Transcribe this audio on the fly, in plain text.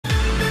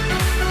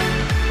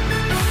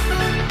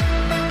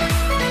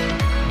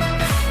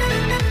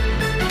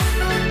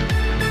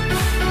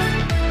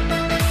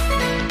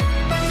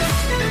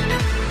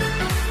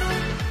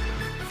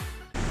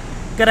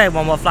G'day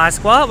One More Fly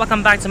Squad,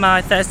 welcome back to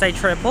my Thursday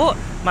trip report.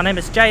 My name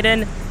is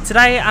Jaden.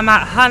 Today I'm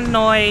at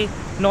Hanoi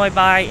Ninh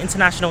Binh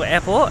International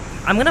Airport.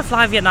 I'm going to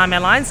fly Vietnam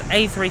Airlines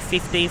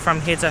A350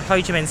 from here to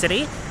Ho Chi Minh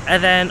City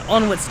and then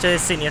onwards to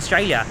Sydney,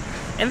 Australia.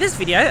 In this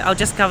video I'll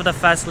just cover the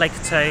first leg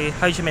to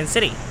Ho Chi Minh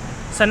City.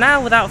 So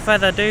now without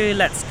further ado,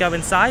 let's go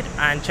inside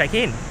and check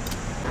in.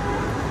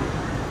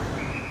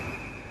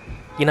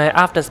 You know,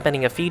 after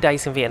spending a few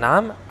days in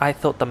Vietnam, I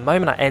thought the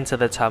moment I entered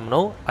the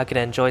terminal, I could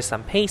enjoy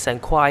some peace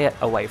and quiet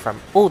away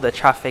from all the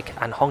traffic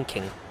and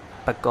honking.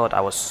 But God,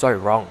 I was so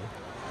wrong.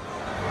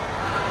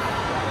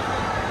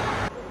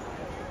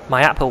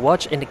 My Apple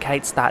Watch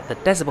indicates that the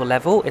decibel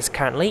level is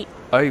currently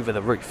over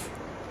the roof.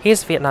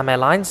 Here's Vietnam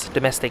Airlines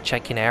domestic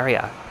check-in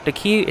area. The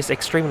queue is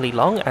extremely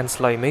long and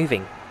slow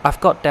moving. I've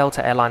got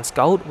Delta Airlines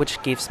Gold,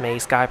 which gives me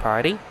sky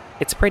priority.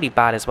 It's pretty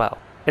bad as well.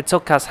 It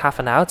took us half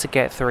an hour to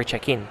get through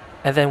check-in.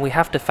 And then we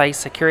have to face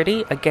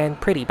security, again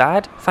pretty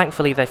bad.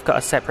 Thankfully they've got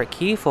a separate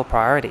queue for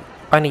priority.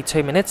 Only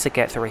 2 minutes to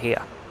get through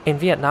here. In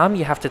Vietnam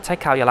you have to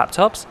take out your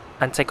laptops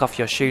and take off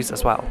your shoes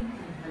as well.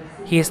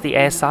 Here's the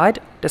airside.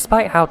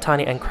 Despite how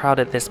tiny and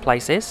crowded this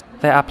place is,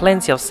 there are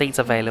plenty of seats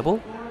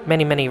available.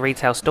 Many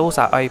retail stores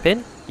are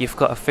open. You've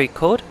got a food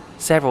court,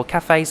 several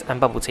cafes and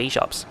bubble tea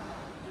shops.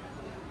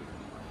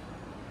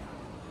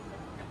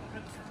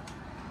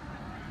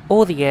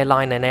 All the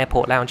airline and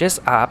airport lounges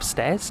are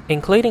upstairs,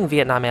 including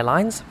Vietnam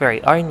Airlines'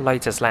 very own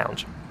Lotus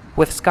lounge.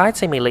 With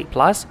SkyTeam Elite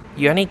Plus,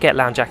 you only get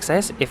lounge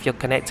access if you're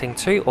connecting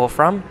to or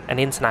from an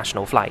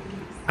international flight.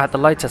 At the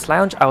Lotus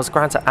lounge, I was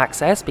granted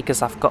access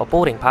because I've got a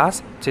boarding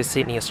pass to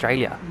Sydney,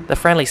 Australia. The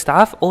friendly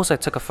staff also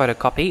took a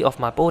photocopy of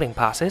my boarding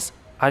passes.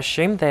 I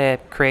assume they're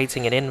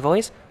creating an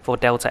invoice for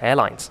Delta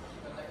Airlines.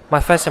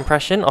 My first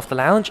impression of the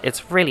lounge,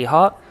 it's really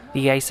hot.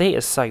 The AC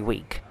is so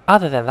weak.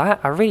 Other than that,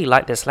 I really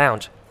like this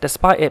lounge.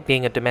 Despite it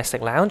being a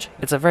domestic lounge,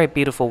 it's a very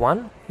beautiful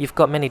one. You've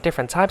got many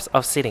different types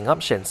of seating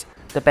options.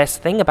 The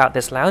best thing about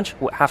this lounge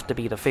would have to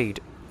be the food.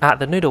 At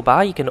the noodle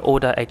bar, you can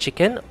order a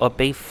chicken or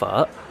beef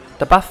pho.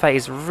 The buffet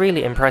is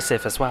really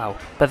impressive as well.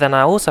 But then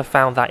I also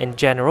found that in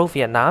general,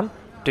 Vietnam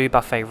do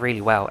buffet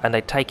really well and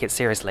they take it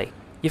seriously.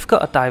 You've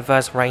got a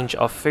diverse range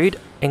of food,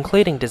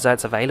 including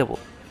desserts available.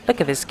 Look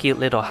at this cute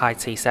little high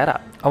tea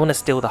setup. I want to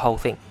steal the whole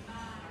thing.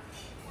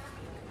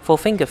 For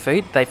finger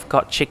food, they've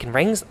got chicken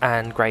rings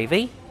and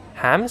gravy,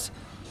 hams,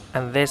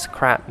 and this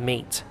crab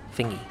meat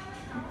thingy.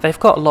 They've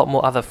got a lot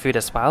more other food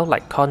as well,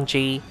 like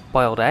congee,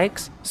 boiled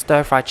eggs,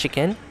 stir-fried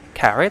chicken,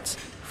 carrots,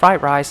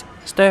 fried rice,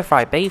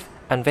 stir-fried beef,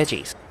 and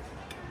veggies.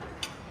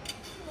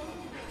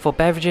 For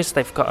beverages,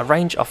 they've got a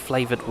range of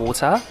flavoured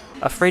water,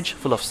 a fridge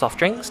full of soft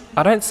drinks.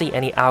 I don't see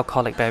any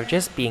alcoholic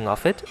beverages being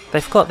offered.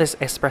 They've got this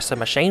espresso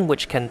machine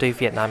which can do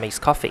Vietnamese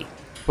coffee.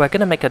 We're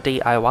gonna make a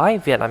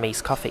DIY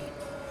Vietnamese coffee.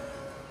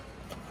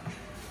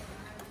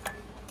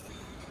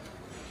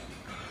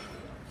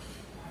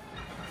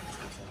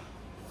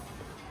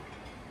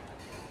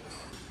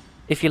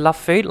 If you love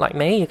food like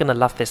me, you're gonna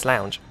love this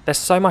lounge. There's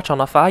so much on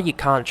offer, you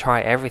can't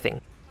try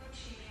everything.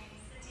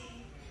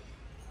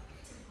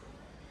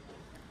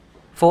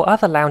 For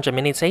other lounge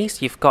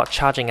amenities, you've got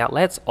charging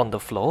outlets on the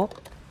floor.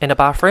 In the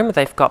bathroom,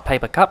 they've got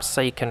paper cups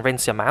so you can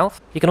rinse your mouth.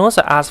 You can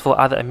also ask for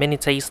other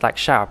amenities like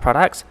shower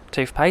products,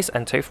 toothpaste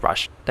and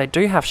toothbrush. They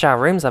do have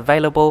shower rooms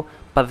available,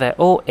 but they're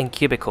all in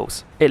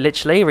cubicles. It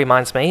literally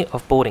reminds me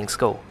of boarding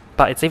school,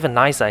 but it's even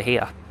nicer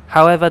here.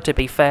 However, to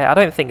be fair, I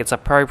don't think it's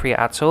appropriate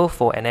at all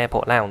for an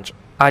airport lounge.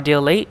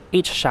 Ideally,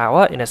 each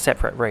shower in a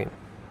separate room.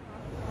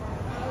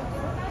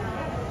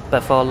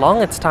 But for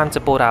long, it's time to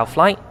board our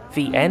flight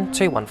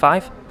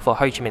VN215 for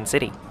Ho Chi Minh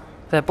City.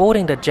 They're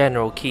boarding the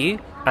general queue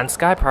and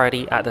sky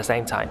priority at the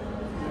same time.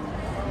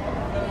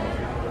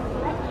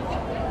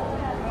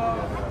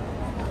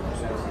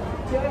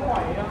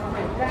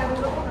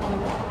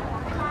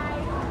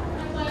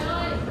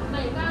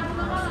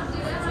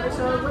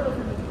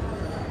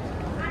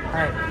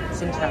 Hi,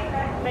 xin chào.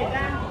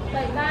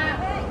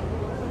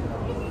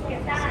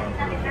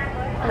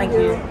 Thank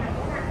you.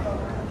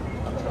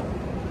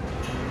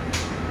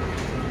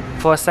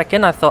 For a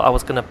second I thought I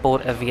was gonna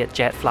board a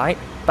Vietjet flight,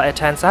 but it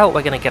turns out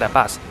we're gonna get a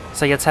bus.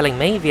 So you're telling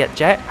me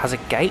Vietjet has a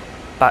gate,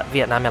 but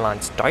Vietnam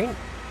Airlines don't?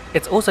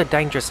 It's also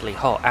dangerously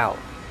hot out.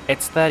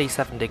 It's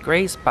 37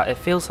 degrees, but it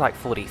feels like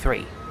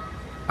 43.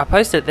 I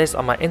posted this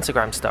on my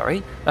Instagram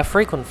story. A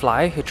frequent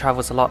flyer who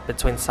travels a lot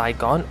between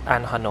Saigon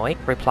and Hanoi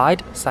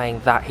replied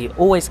saying that he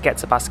always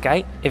gets a bus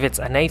gate if it's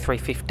an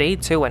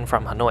A350 to and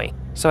from Hanoi.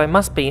 So it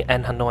must be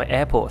an Hanoi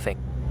airport thing.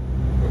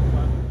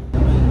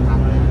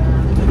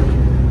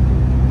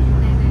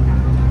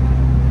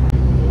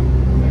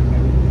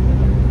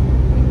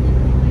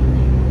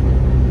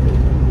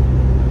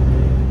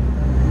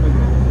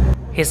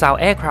 Here's our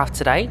aircraft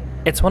today.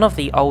 It's one of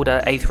the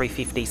older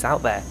A350s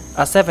out there.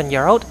 A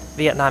 7-year-old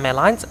Vietnam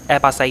Airlines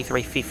Airbus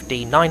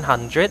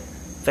A350-900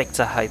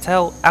 Victor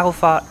Hotel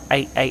Alpha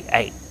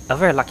 888, a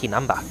very lucky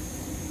number.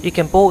 You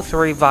can board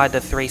through via the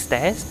 3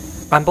 stairs.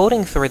 I'm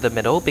boarding through the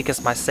middle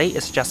because my seat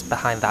is just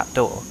behind that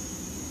door.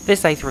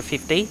 This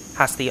A350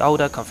 has the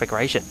older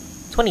configuration,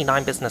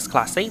 29 business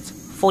class seats,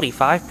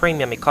 45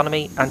 Premium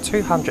Economy and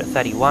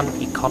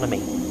 231 Economy.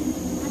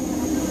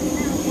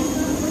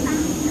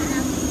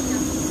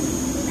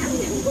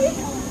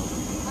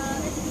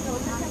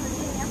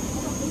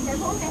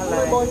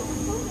 Hello.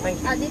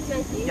 Thank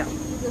you. Yeah.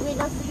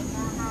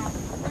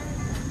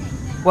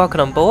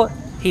 Welcome on board.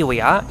 Here we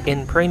are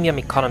in Premium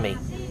Economy.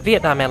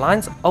 Vietnam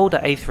Airlines older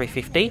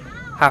A350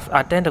 have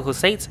identical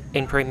seats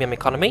in Premium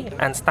Economy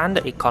and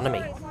Standard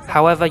Economy.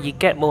 However, you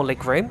get more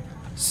legroom,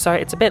 so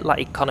it's a bit like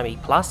Economy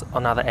Plus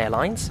on other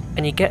airlines,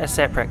 and you get a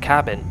separate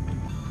cabin.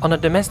 On a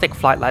domestic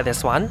flight like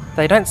this one,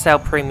 they don't sell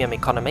Premium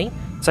Economy,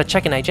 so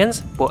check-in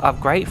agents will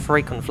upgrade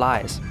frequent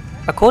flyers.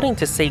 According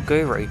to Sea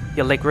Guru,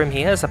 your legroom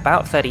here is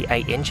about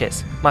 38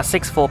 inches. My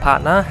 6'4"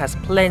 partner has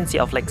plenty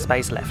of leg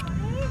space left.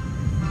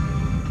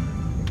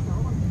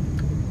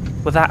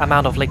 With that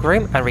amount of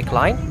legroom and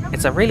recline,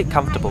 it's a really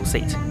comfortable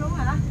seat.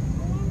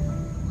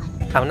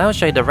 I'll now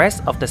show you the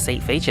rest of the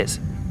seat features.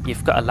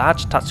 You've got a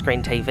large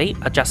touchscreen TV,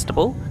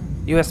 adjustable,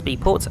 USB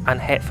ports and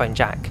headphone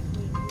jack.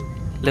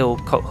 Little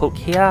coat hook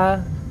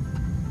here,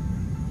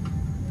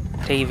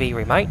 TV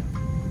remote.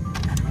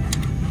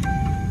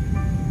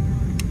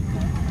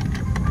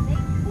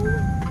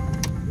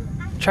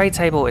 Tray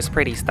table is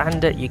pretty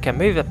standard, you can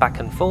move it back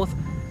and forth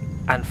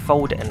and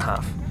fold it in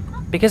half.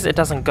 Because it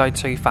doesn't go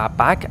too far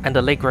back and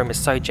the legroom is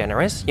so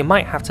generous, you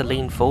might have to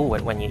lean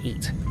forward when you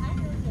eat.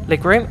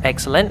 Legroom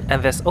excellent,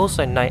 and there's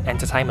also no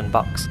entertainment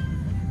box.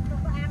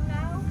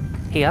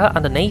 Here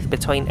underneath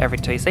between every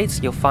two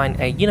seats you'll find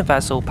a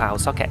universal power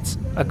socket.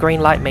 A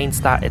green light means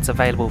that it's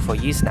available for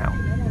use now.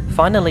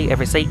 Finally,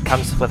 every seat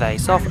comes with a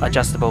soft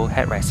adjustable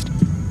headrest.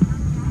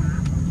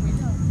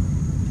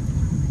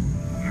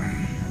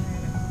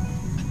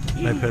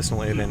 No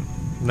personal air vent.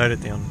 Note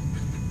it down.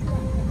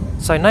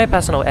 So no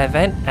personal air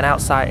vent, and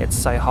outside it's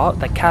so hot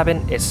the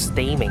cabin is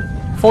steaming.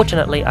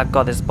 Fortunately, I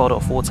got this bottle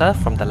of water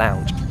from the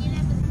lounge.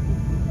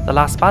 The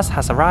last bus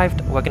has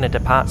arrived, we're gonna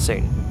depart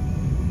soon.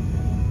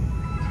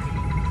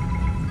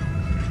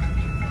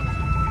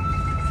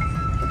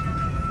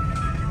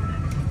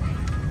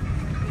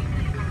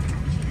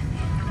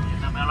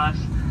 Vietnam Airlines,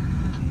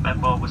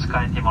 member with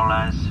SkyTeam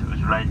Airlines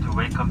would like to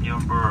welcome you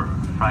aboard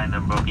flight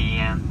number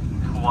BN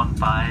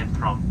 215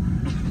 from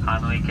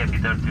Hanoi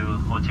capital to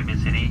Ho Chi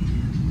Minh City.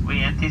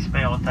 We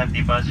anticipate on-time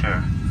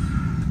departure.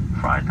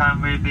 Flight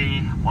time will be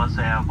 1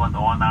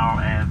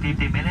 hour and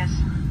 50 minutes.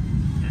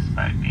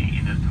 Expecting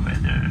in the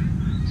weather,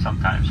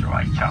 sometimes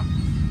right chop.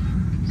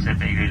 Sit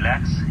back,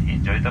 relax,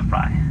 enjoy the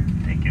flight.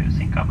 Thank you,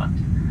 xin cảm ơn.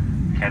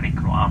 Cabin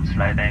crew arms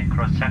slide and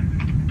cross check.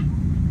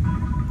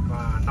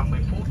 Và 50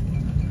 phút.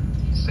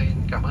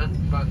 Xin cảm ơn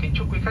và kính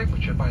chúc quý khách một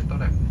chuyến bay tốt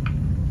đẹp.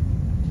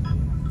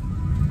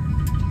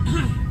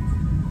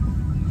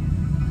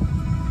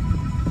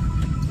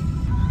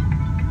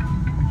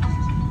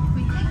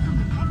 Quý khách không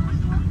được phép hút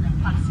thuốc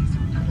hoặc sử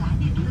dụng thuốc lá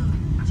điện tử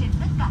trên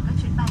tất cả các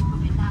chuyến bay của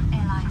Vietnam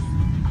Airlines.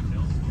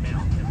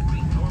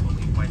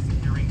 By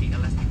securing the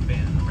elastic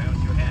band around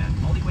your head.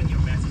 Only when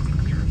your mask is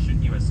secure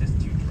should you assist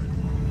to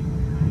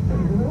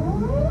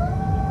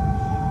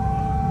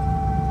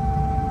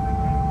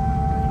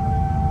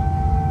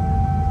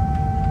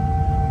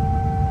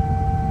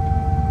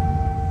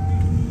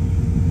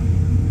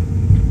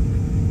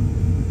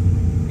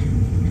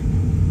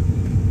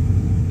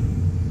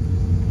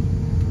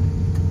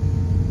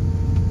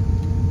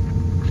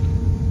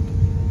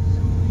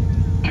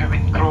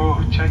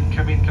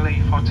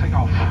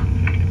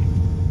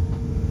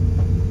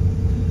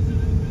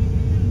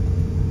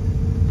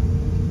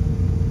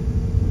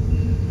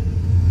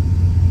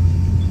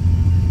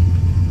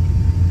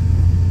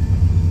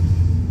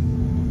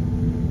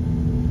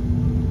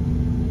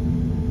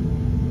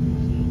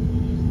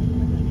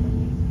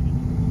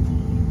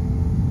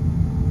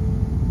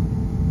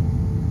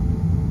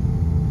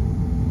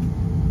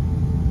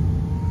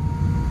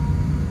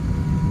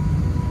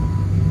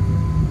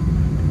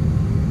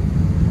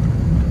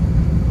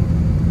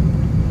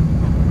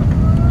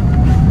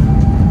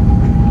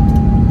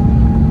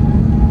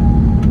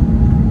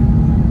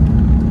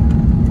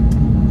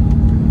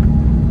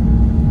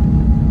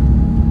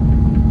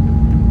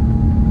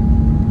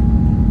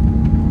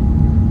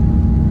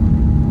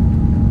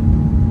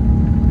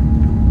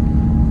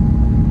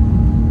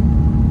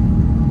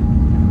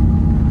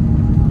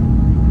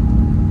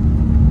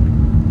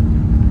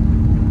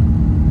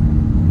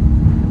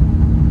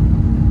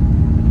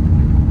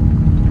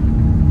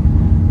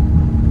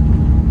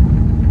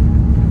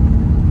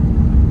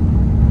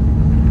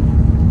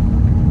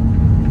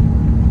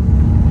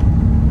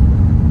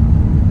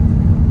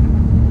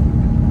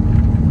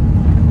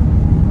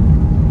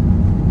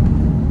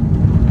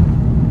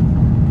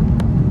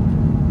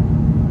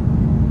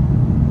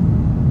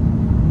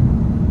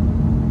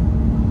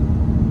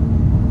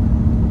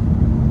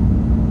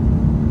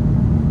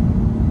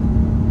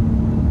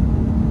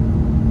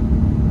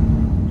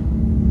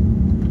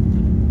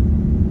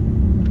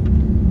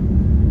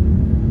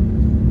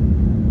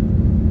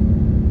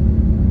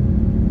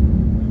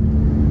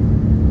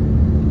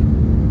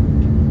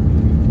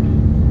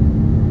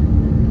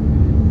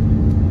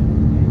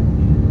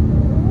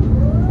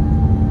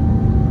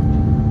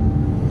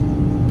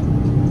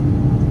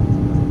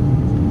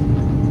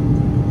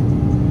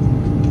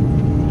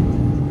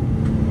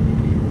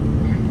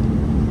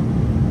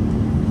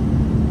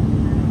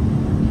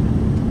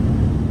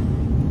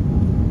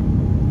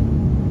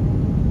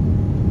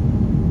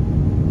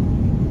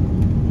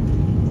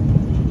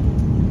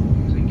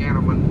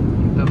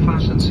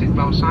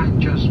seatbelt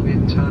sign just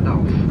been turned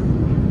off.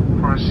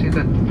 For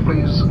seated,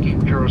 please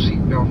keep your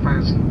seatbelt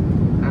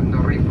fastened and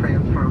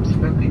refrain from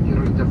smoking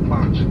during the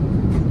flight,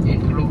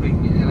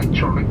 including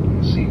electronic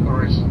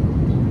cigarettes.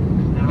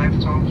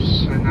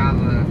 Laptops and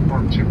other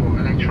portable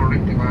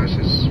electronic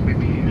devices may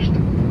be used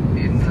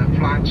in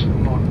flight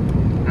mode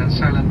and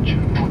silent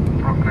mode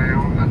from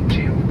now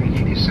until we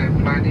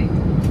descend landing.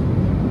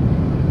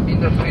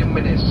 In a few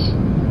minutes,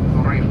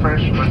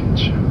 refreshment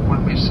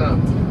will be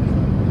served.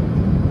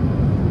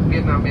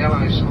 Vietnam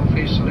Airlines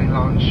officially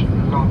launched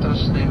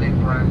Lotus daily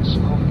brands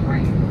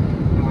offering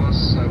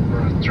lots of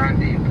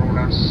trendy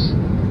products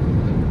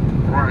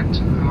right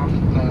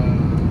after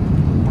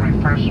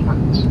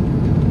refreshment.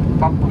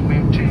 Bubble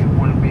milk tea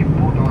will be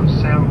put on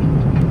sale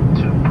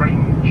to bring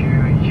you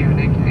a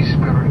unique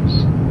experience.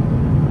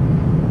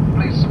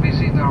 Please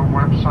visit our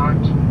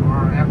website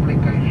or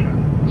application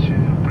to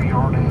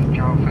pre-order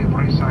your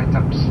favorite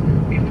items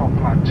before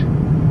flight.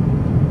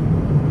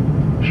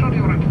 Should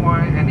you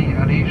require any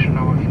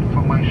additional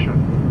information,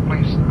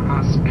 please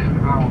ask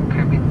our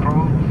cabin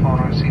crew for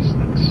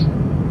assistance.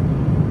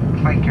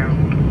 Thank you.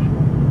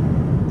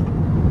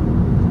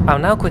 I'll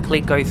now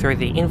quickly go through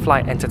the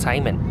in-flight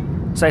entertainment.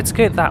 So it's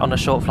good that on a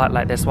short flight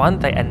like this one,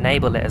 they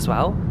enable it as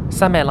well.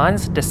 Some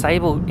airlines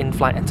disable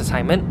in-flight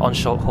entertainment on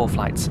short-haul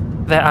flights.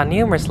 There are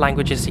numerous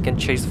languages you can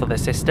choose for the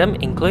system,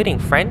 including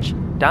French,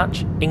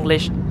 Dutch,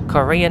 English,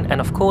 Korean,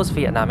 and of course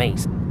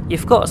Vietnamese.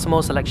 You've got a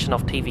small selection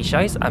of TV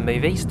shows and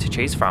movies to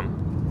choose from.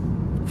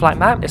 Flight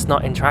map is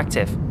not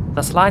interactive.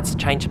 The slides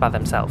change by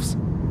themselves.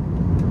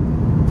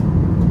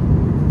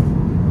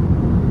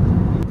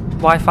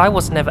 Wi-Fi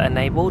was never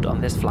enabled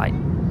on this flight.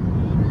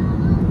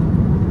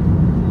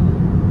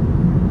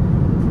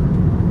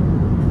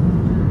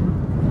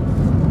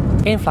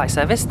 In-flight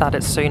service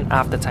started soon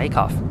after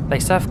takeoff. They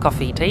serve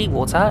coffee, tea,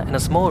 water, and a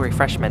small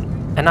refreshment,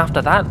 and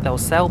after that they'll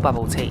sell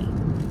bubble tea.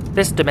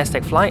 This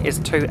domestic flight is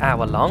 2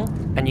 hours long,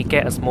 and you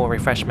get a small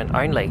refreshment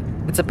only.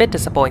 It's a bit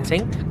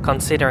disappointing,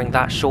 considering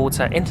that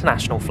shorter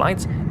international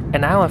flights,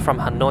 an hour from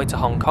Hanoi to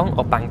Hong Kong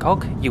or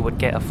Bangkok, you would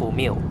get a full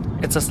meal.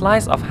 It's a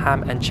slice of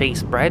ham and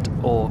cheese bread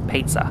or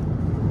pizza.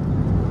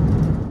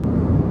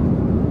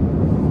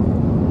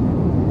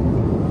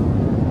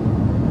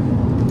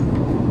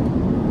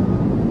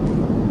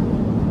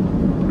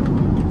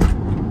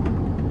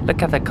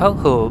 Look at the coat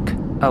hook.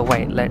 Oh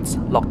wait, let's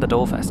lock the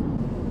door first.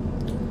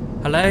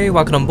 Hello,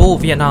 welcome on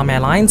board Vietnam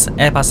Airlines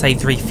Airbus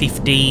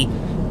A350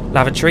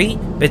 Lavatory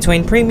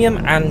between premium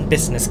and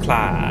business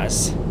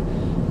class.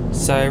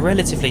 So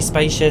relatively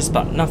spacious,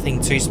 but nothing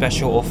too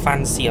special or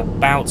fancy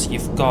about.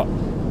 You've got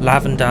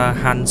lavender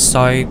hand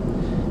soap,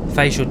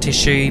 facial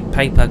tissue,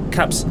 paper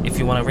cups if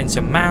you want to rinse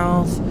your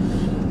mouth.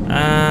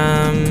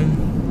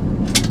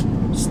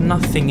 There's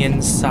nothing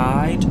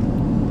inside.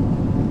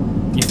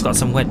 You've got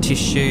some wet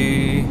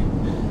tissue.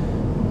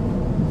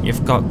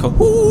 You've got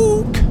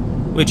Kahook,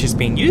 which is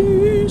being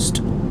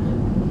used.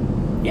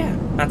 Yeah,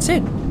 that's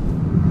it.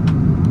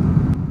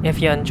 If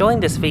you're enjoying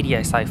this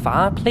video so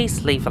far,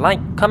 please leave a like,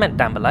 comment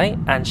down below,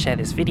 and share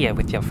this video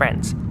with your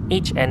friends.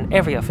 Each and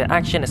every of your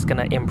action is going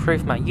to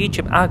improve my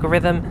YouTube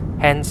algorithm,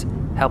 hence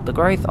help the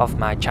growth of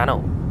my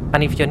channel.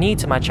 And if you're new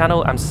to my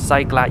channel, I'm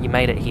so glad you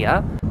made it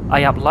here.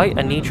 I upload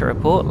a new trip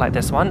report like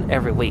this one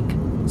every week,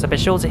 so be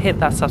sure to hit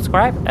that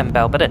subscribe and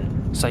bell button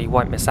so you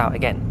won't miss out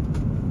again.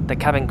 The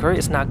cabin crew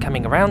is now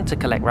coming around to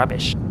collect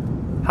rubbish.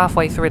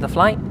 Halfway through the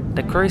flight,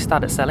 the crew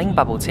started selling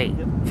bubble tea,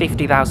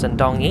 50,000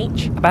 dong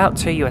each, about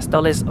 $2 US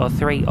or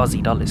 3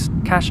 Aussie dollars,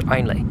 cash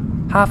only.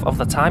 Half of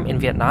the time in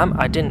Vietnam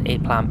I didn't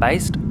eat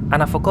plant-based,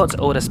 and I forgot to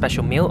order a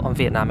special meal on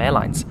Vietnam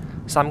Airlines,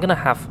 so I'm gonna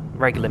have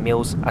regular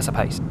meals I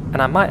suppose,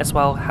 and I might as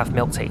well have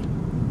milk tea.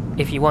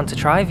 If you want to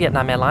try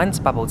Vietnam Airlines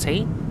bubble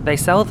tea, they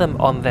sell them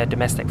on their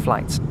domestic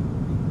flights.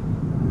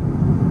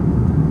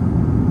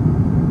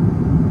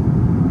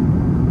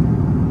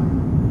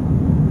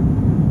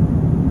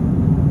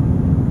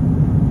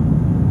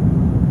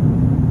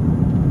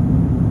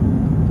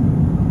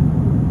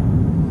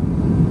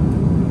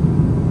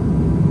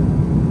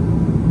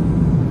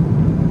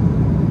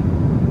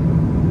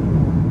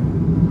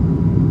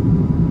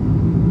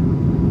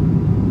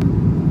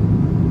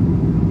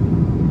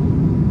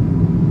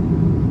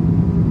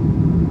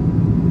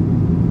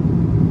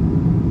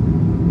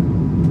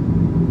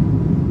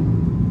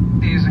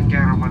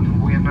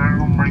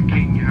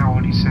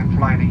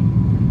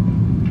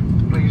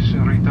 Please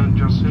return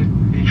your seat.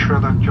 Ensure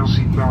that your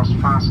seatbelt is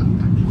fastened.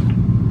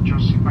 Your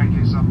seat belt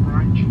is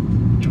upright.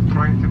 Your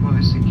tray table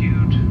is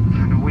secured,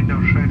 and the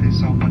window shade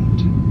is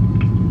opened.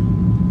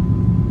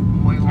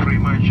 We will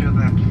remind you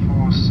that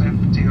for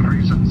safety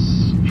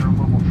reasons, your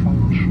mobile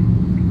phones,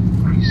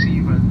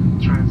 receiver,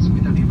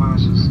 transmitter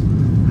devices,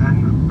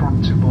 and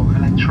portable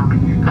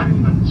electronic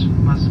equipment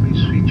must be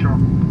switched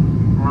off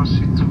or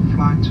set to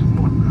flight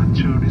mode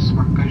until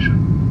disembarkation.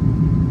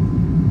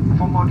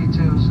 For more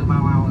details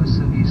about our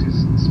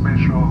services,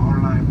 special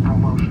online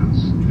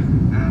promotions,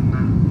 and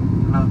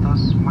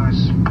Lotus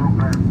Miles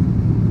program,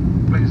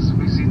 please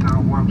visit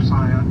our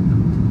website at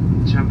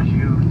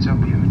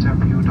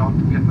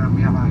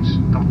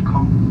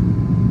www.vietnamairlines.com.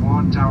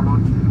 or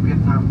download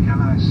Vietnam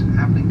Airlines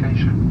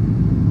application.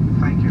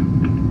 Thank you.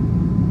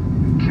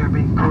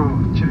 Cabin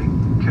crew, check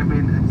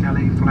cabin and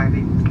galley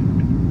flying.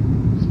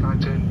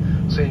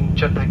 Xin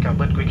chân thành cảm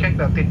ơn quý khách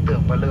đã tin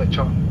tưởng và lựa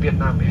chọn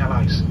Vietnam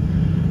Airlines.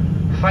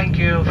 Thank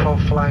you for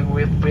flying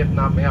with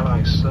Vietnam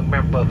Airlines, a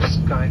member of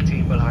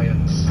SkyTeam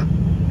Alliance.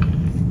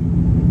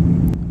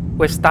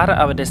 We've started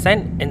our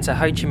descent into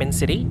Ho Chi Minh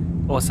City,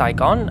 or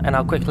Saigon, and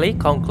I'll quickly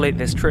conclude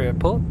this trip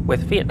report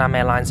with Vietnam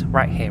Airlines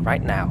right here,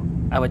 right now.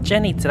 Our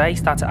journey today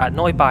started at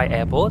Noi Bai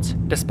Airport.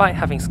 Despite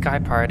having Sky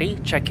Priority,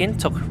 check-in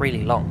took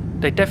really long.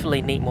 They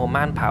definitely need more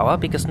manpower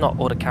because not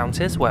all the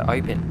counters were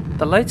open.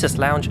 The Lotus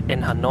lounge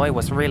in Hanoi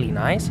was really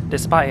nice.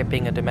 Despite it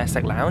being a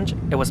domestic lounge,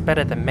 it was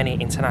better than many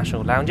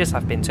international lounges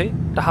I've been to.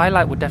 The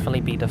highlight would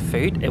definitely be the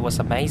food, it was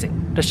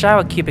amazing. The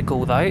shower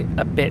cubicle though,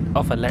 a bit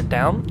of a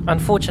letdown.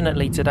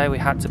 Unfortunately today we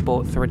had to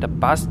board through the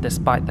bus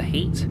despite the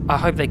heat. I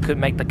hope they could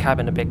make the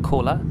cabin a bit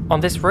cooler.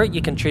 On this route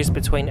you can choose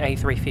between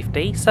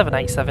A350,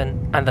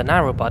 787 and the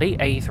narrow body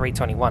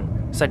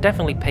A321. So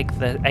definitely pick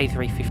the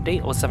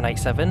A350 or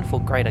 787 for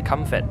greater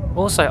comfort.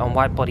 Also on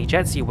wide body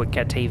jets you would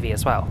get TV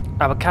as well.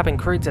 Our cabin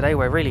crew today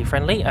were really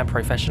friendly and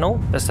professional.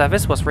 The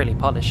service was really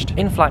polished.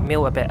 In-flight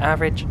meal a bit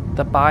average.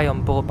 The buy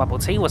on board bubble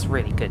tea was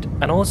really good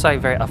and also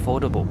very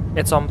affordable.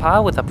 It's on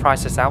par with the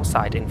prices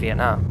outside in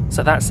Vietnam.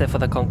 So that's it for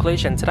the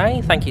conclusion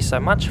today. Thank you so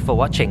much for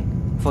watching.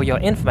 For your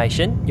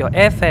information, your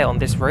airfare on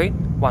this route,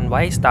 one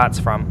way, starts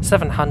from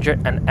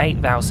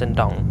 708,000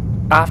 dong.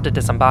 After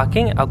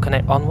disembarking, I'll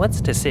connect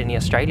onwards to Sydney,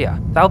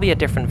 Australia. That'll be a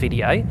different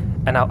video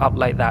and I'll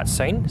upload that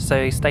soon,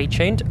 so stay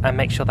tuned and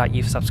make sure that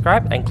you've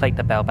subscribed and click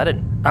the bell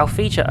button. I'll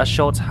feature a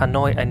short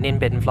Hanoi Ninh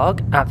Binh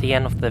vlog at the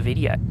end of the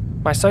video.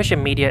 My social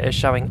media is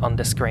showing on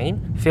the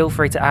screen. Feel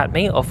free to add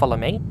me or follow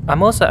me.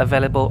 I'm also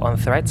available on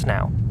Threads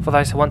now. For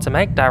those who want to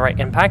make direct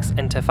impacts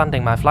into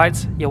funding my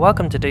flights, you're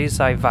welcome to do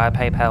so via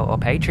PayPal or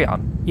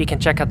Patreon. You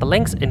can check out the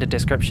links in the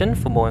description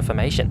for more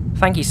information.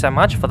 Thank you so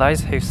much for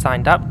those who've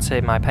signed up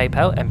to my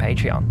PayPal and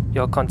Patreon.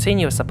 Your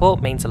continuous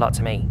support means a lot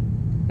to me.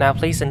 Now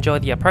please enjoy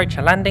the approach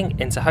and landing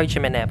into Ho Chi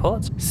Minh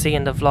Airport. See you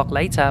in the vlog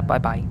later, bye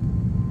bye.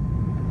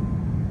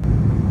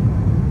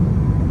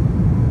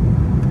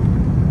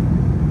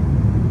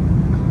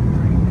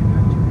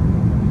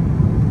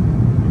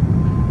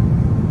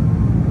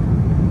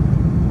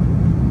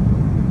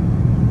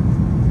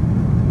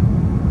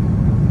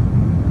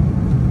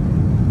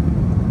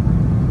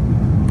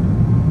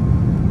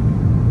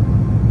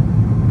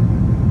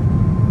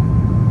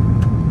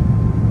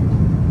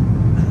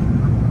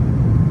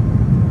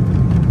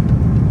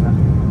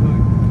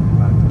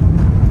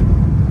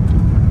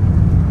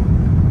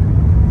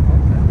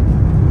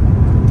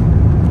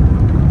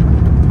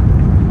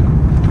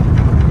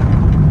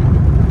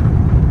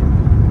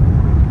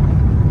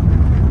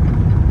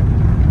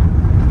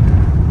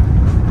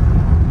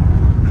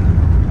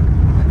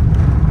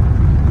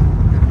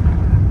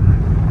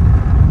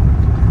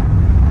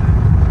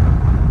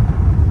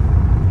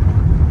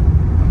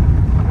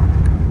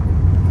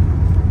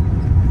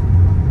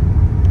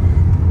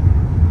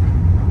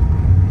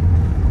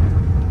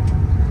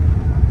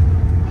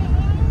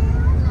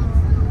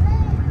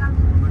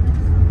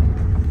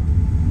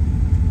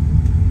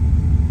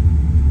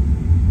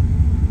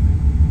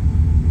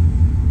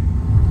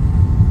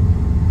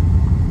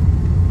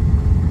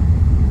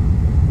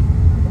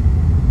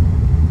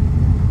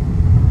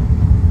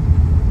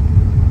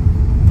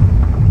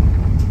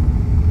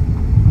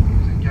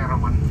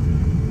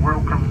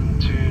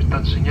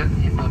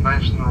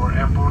 International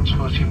Airport,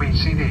 Ho Chi Minh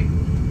City.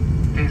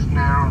 It's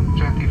now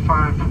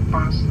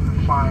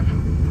 5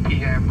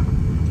 p.m.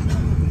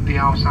 The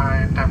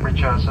outside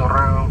temperature is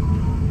around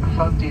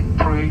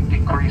 33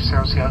 degrees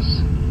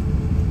Celsius.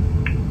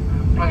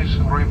 Please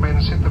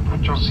remain seated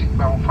with your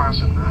seatbelt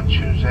fastened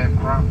until the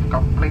aircraft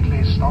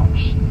completely stops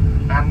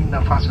and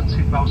the fasten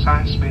seatbelt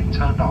sign has been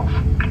turned off.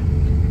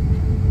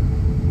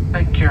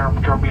 Take care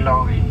of your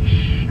belongings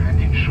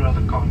and ensure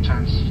the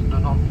contents do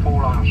not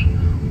fall out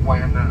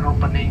when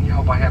opening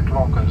overhead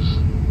lockers.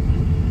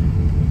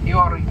 You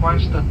are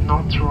requested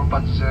not to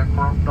open the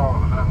aircraft door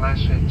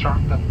unless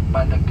instructed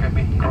by the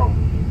cabin crew.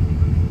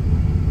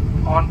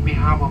 On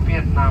behalf of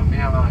Vietnam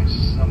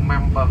Airlines, a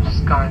member of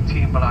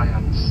SkyTeam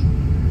Alliance,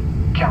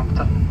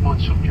 Captain Moon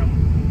Suk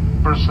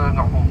Jung, Purser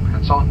Ngoc,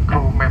 and all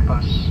crew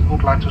members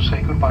would like to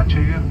say goodbye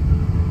to you.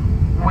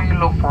 We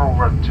look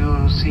forward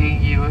to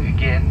seeing you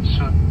again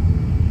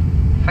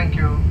soon. Thank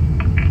you.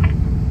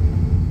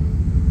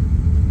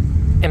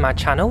 In my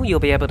channel, you'll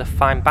be able to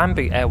find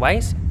Bamboo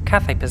Airways,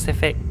 Cathay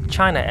Pacific,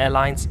 China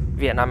Airlines,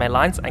 Vietnam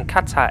Airlines and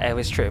Qatar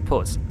Airways trip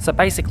reports. So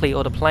basically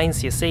all the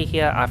planes you see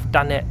here, I've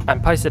done it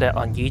and posted it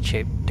on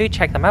YouTube. Do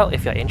check them out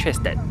if you're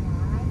interested.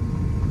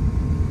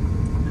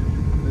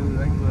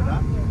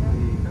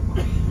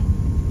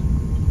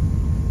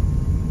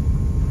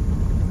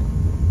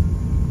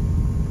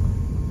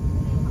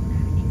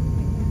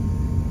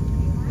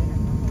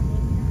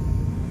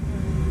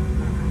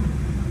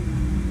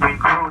 We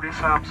crew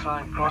this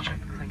outside project.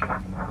 Thank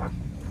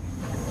you.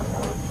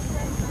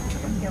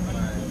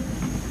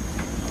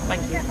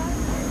 Thank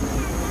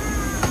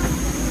you.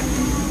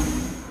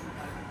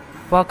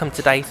 Welcome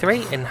to day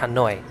 3 in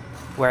Hanoi.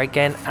 We're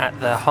again at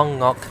the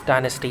Ngoc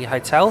Dynastie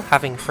Hotel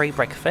having free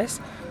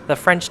breakfast. The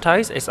French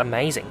toast is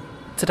amazing.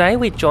 Today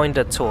we joined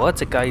a tour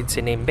to go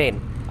to Ninh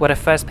Binh. We're the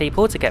first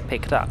people to get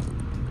picked up.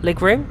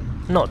 Leg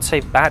room? Not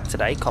too bad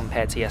today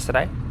compared to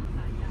yesterday.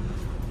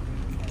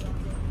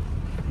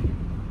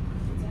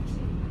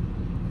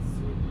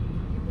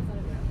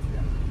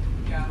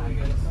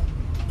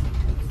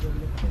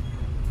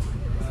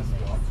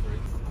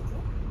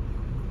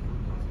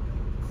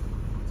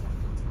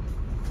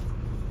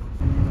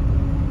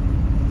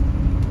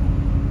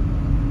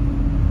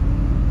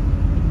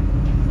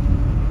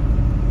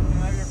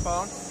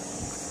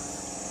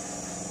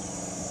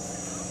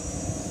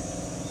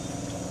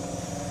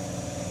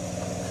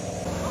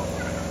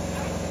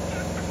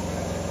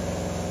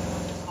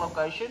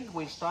 Location,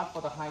 we start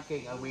for the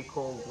hiking and we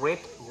call Red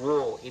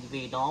Wall in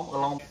Vietnam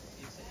along.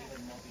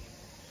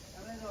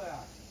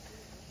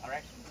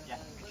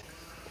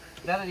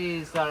 That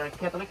is the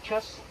Catholic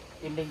Church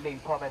in Ninh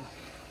Binh province.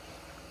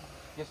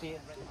 You see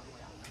it?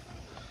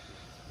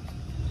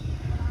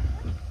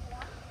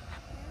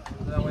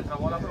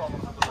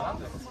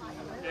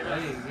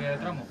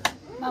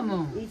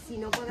 Vamos. Y si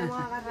no podemos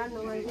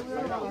agarrarnos alguno,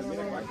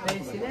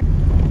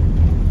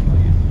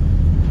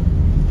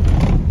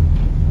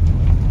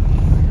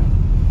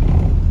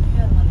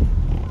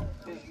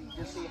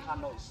 You see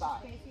Hanoi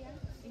side.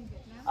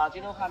 Do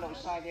you know Hanoi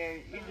side there?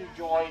 If you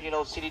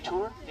join, city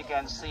tour, you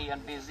can see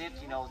and visit,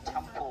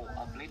 temple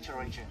of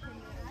literature.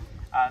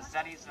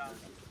 That is.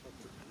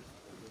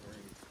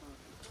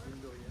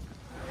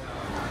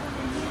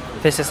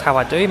 This is how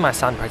I do my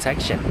sun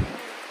protection.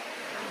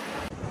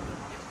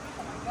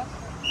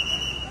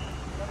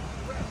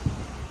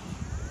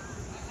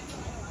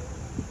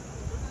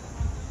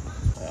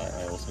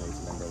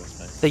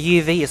 The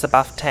UV is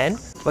above 10.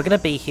 We're gonna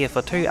be here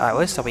for 2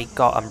 hours, so we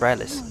got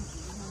umbrellas.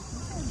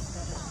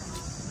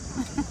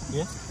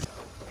 Yeah.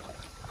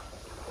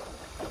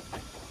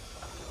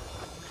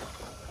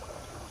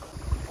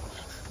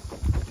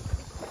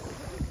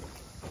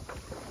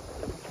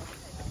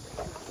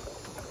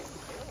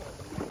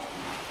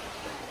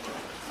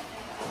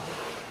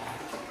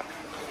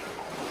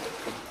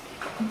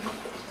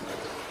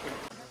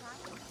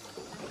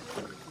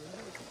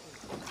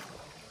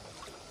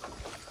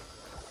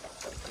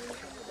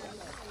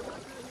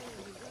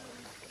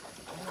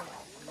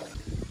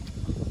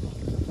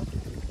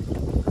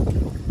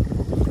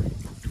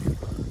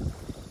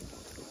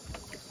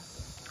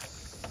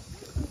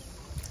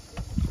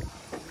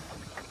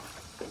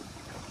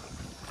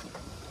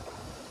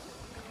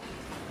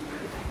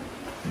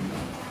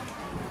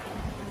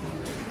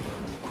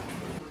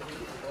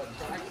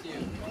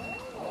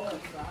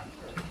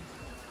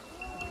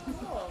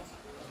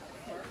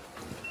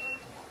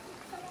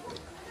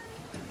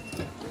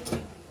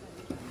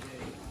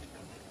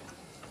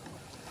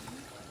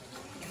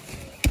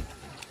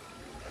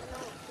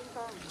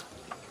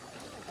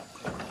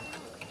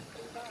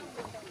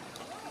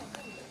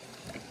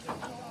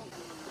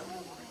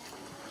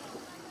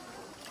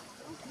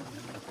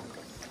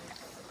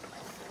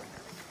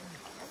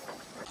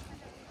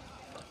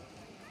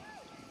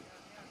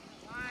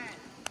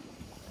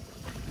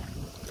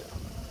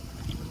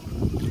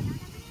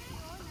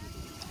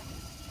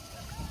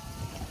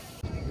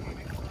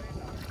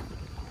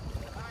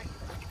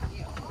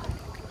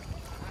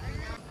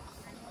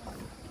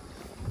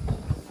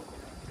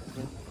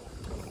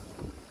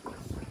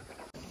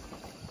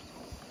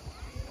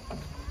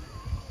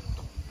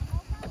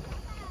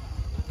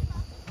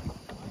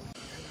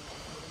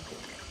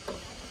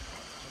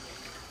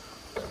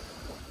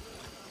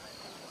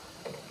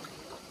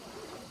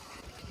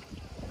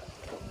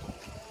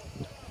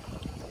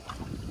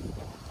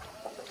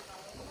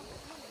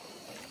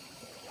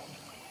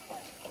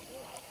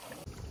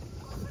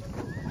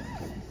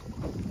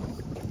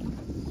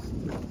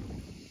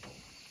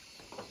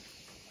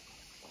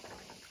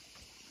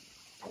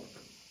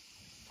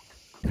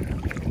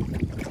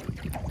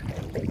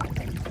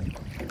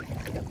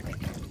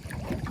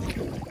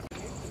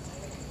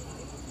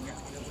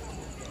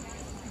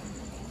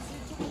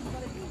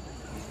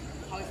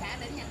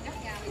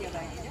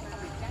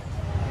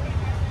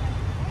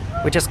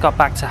 We just got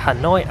back to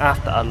Hanoi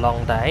after a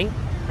long day.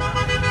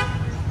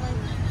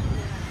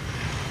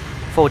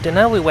 For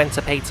dinner we went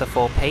to Pizza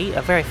 4P,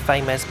 a very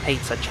famous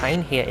pizza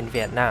chain here in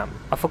Vietnam.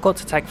 I forgot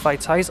to take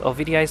photos or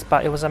videos,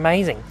 but it was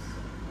amazing.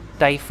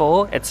 Day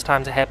 4, it's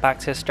time to head back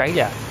to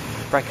Australia.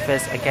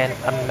 Breakfast again,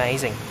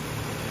 amazing.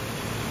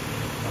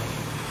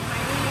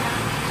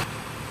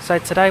 So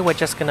today we're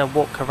just gonna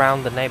walk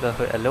around the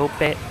neighborhood a little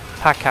bit,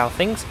 pack our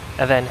things,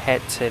 and then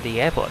head to the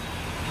airport.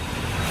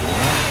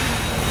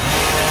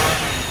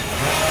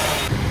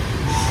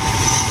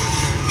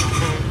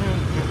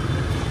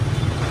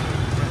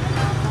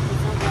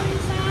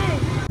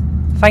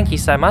 Thank you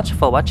so much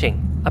for watching.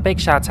 A big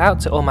shout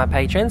out to all my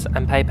patrons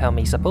and PayPal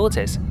me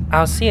supporters.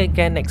 I'll see you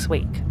again next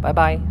week. Bye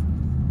bye.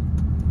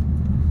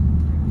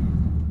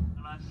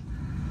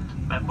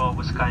 Member of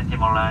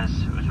SkyTeam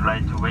Airlines would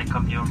like to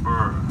welcome you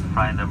for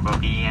flight number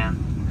BN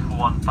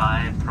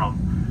 215 from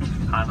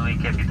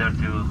Hanoi capital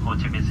to Ho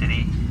Chi Minh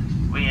City.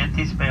 We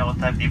anticipate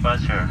on-time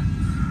departure.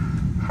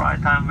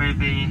 Flight time will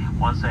be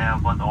 1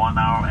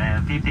 hour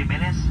and 50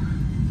 minutes.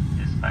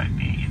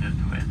 Expecting either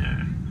to weather